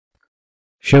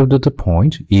show that the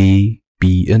points A,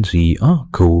 B, and C are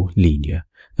collinear.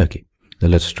 Okay, now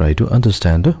let's try to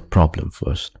understand the problem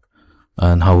first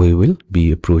and how we will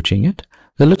be approaching it.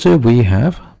 So let's say we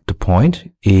have the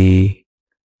point A,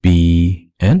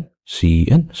 B, and C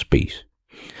in space.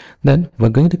 Then we're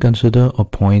going to consider a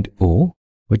point O,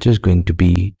 which is going to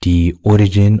be the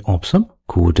origin of some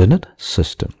coordinate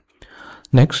system.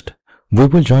 Next, we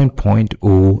will join point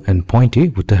O and point A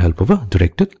with the help of a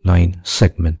directed line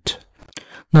segment.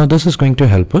 Now this is going to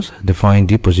help us define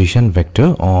the position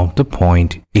vector of the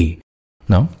point A.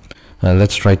 Now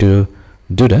let's try to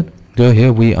do that. So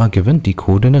here we are given the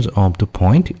coordinates of the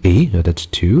point A, so that's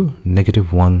 2,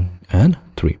 -1, and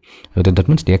 3. So that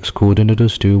means the x coordinate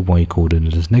is 2, y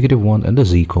coordinate is -1, and the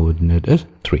z coordinate is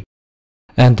 3.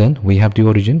 And then we have the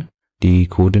origin. The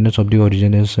coordinates of the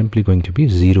origin is simply going to be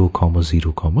 0,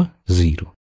 0,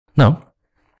 0. Now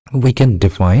we can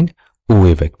define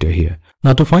OA vector here.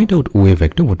 Now to find out OA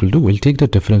vector, what we'll do, we'll take the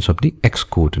difference of the x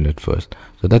coordinate first.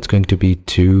 So that's going to be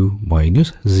 2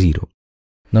 minus 0.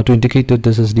 Now to indicate that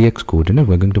this is the x coordinate,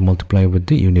 we're going to multiply with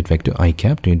the unit vector I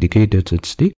cap to indicate that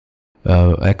it's the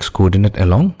x coordinate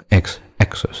along x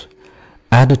axis.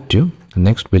 Added to,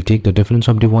 next we'll take the difference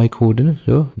of the y coordinate.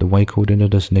 So the y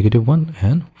coordinate is -1,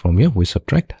 and from here we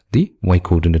subtract the y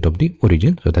coordinate of the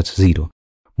origin, so that's 0.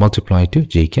 Multiply to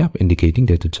j cap, indicating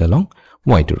that it's along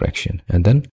y direction. And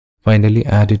then finally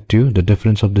add it to the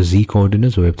difference of the z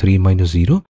coordinates, so we have 3 minus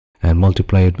 0, and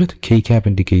multiply it with k cap,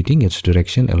 indicating its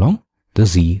direction along the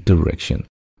z direction.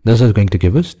 This is going to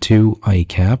give us 2i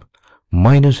cap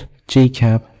minus j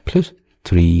cap plus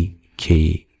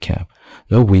 3k cap.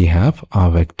 So we have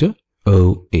our vector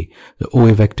OA. The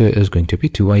OA vector is going to be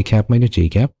 2i cap minus j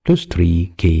cap plus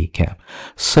 3k cap.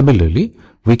 Similarly,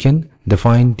 we can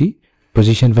define the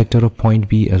position vector of point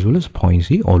B as well as point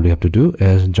C. All we have to do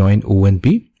is join O and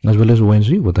B as well as O and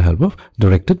C with the help of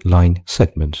directed line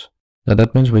segments. Now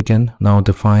that means we can now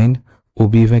define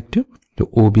OB vector. The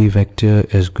OB vector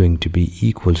is going to be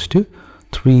equals to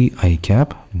 3i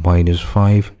cap minus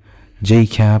 5 j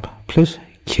cap plus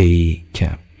k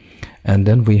cap. And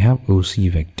then we have OC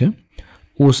vector.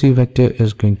 OC vector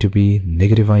is going to be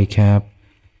 -i cap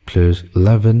plus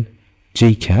 11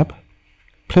 j cap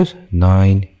plus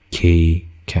 9 k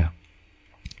cap.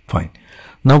 Fine.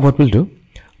 Now what we'll do,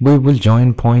 we will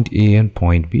join point A and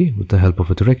point B with the help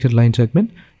of a directed line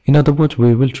segment. In other words,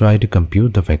 we will try to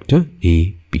compute the vector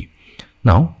AB.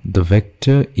 Now the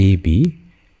vector AB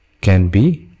can be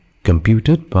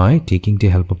computed by taking the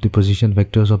help of the position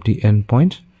vectors of the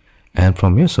endpoints, and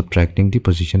from here subtracting the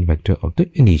position vector of the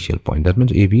initial point. That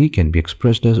means AB can be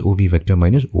expressed as OB vector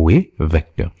minus OA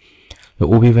vector. The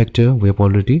OB vector, we have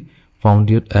already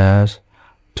found it as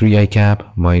 3i cap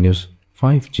minus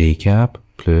 5j cap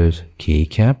plus k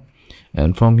cap,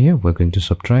 and from here we're going to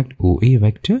subtract OA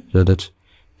vector, so that's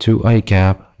 2i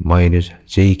cap minus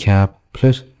j cap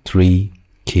plus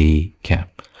 3k cap.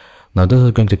 Now this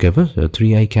is going to give us a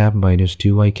 3i cap minus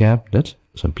 2i cap, that's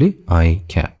simply I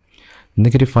cap.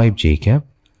 -5j cap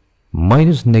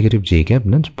minus -j cap,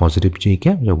 that's positive j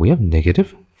cap, so we have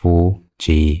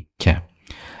 -4j cap.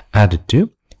 Added to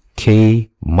k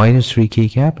minus 3k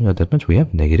cap, so that means we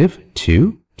have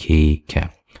 -2k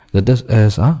cap. So this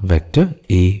is our vector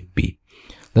AB.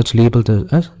 Let's label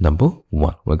this as number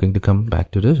 1. We're going to come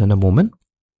back to this in a moment.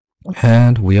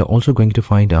 And we are also going to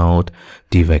find out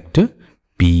the vector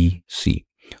BC.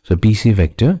 So BC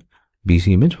vector,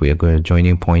 BC means we are going to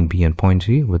joining point B and point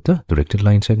C with the directed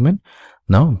line segment.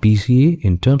 Now BC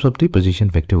in terms of the position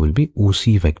vector will be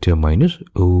OC vector minus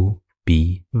OB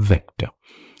vector.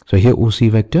 So here OC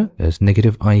vector is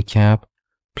 -i cap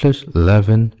plus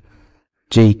 11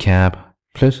 j cap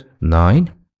plus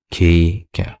 9 k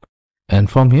cap. And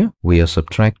from here we are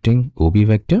subtracting OB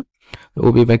vector. The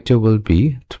OB vector will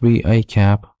be 3i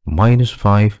cap minus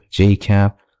 5 j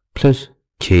cap plus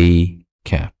k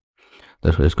cap.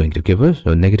 That's what it's going to give us.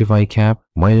 So -i cap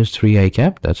minus 3i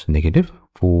cap, that's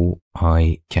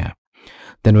 -4i cap.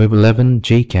 Then we have 11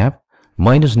 j cap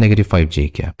minus -5 j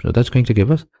cap. So that's going to give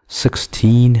us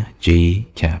 16 j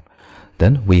cap.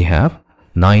 Then we have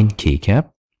 9 k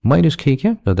cap minus k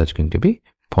cap. So that's going to be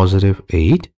positive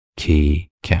 8 k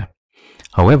cap.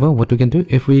 However, what we can do,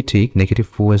 if we take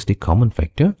 -4 as the common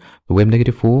factor, we have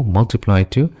 -4 multiplied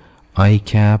to I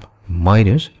cap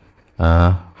minus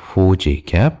 4j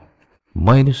cap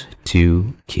minus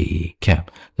 2k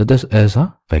cap. So this is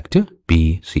our vector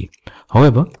BC.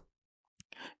 However,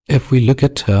 if we look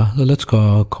at, let's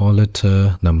call it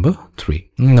number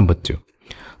 2.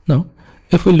 Now,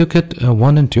 if we look at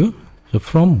 1 and 2, so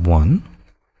from 1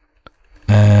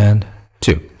 and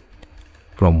 2,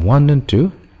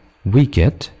 we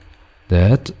get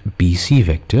that BC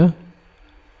vector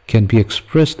can be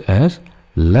expressed as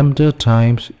lambda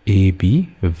times AB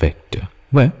vector,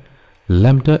 where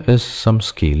lambda is some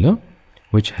scalar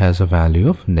which has a value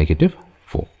of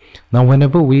 -4. Now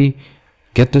whenever we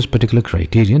get this particular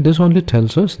criterion, this only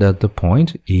tells us that the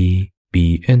points A,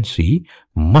 B and C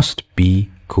must be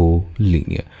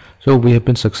collinear. So we have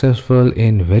been successful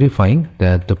in verifying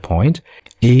that the points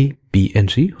A, B and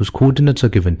C, whose coordinates are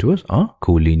given to us, are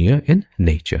collinear in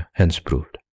nature, hence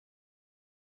proved.